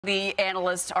The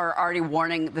analysts are already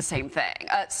warning the same thing.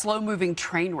 Slow-moving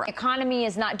train wreck. The economy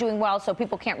is not doing well, so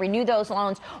people can't renew those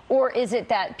loans? Or is it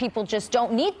that people just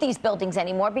don't need these buildings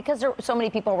anymore because so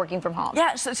many people are working from home?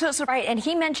 Yeah, right. And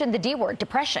he mentioned the D word,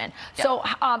 depression. Yeah. So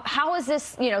how is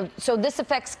this, so this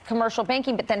affects commercial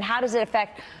banking, but then how does it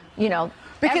affect,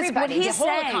 because everybody, the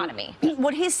whole economy?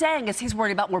 What he's saying is he's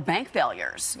worried about more bank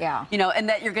failures. Yeah. And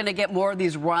that you're going to get more of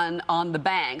these run on the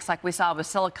banks, like we saw with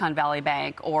Silicon Valley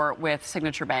Bank or with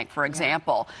Signature Bank, for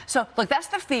example. Yeah. So, look, that's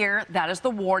the fear. That is the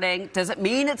warning. Doesn't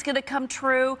mean it's going to come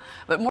true, but more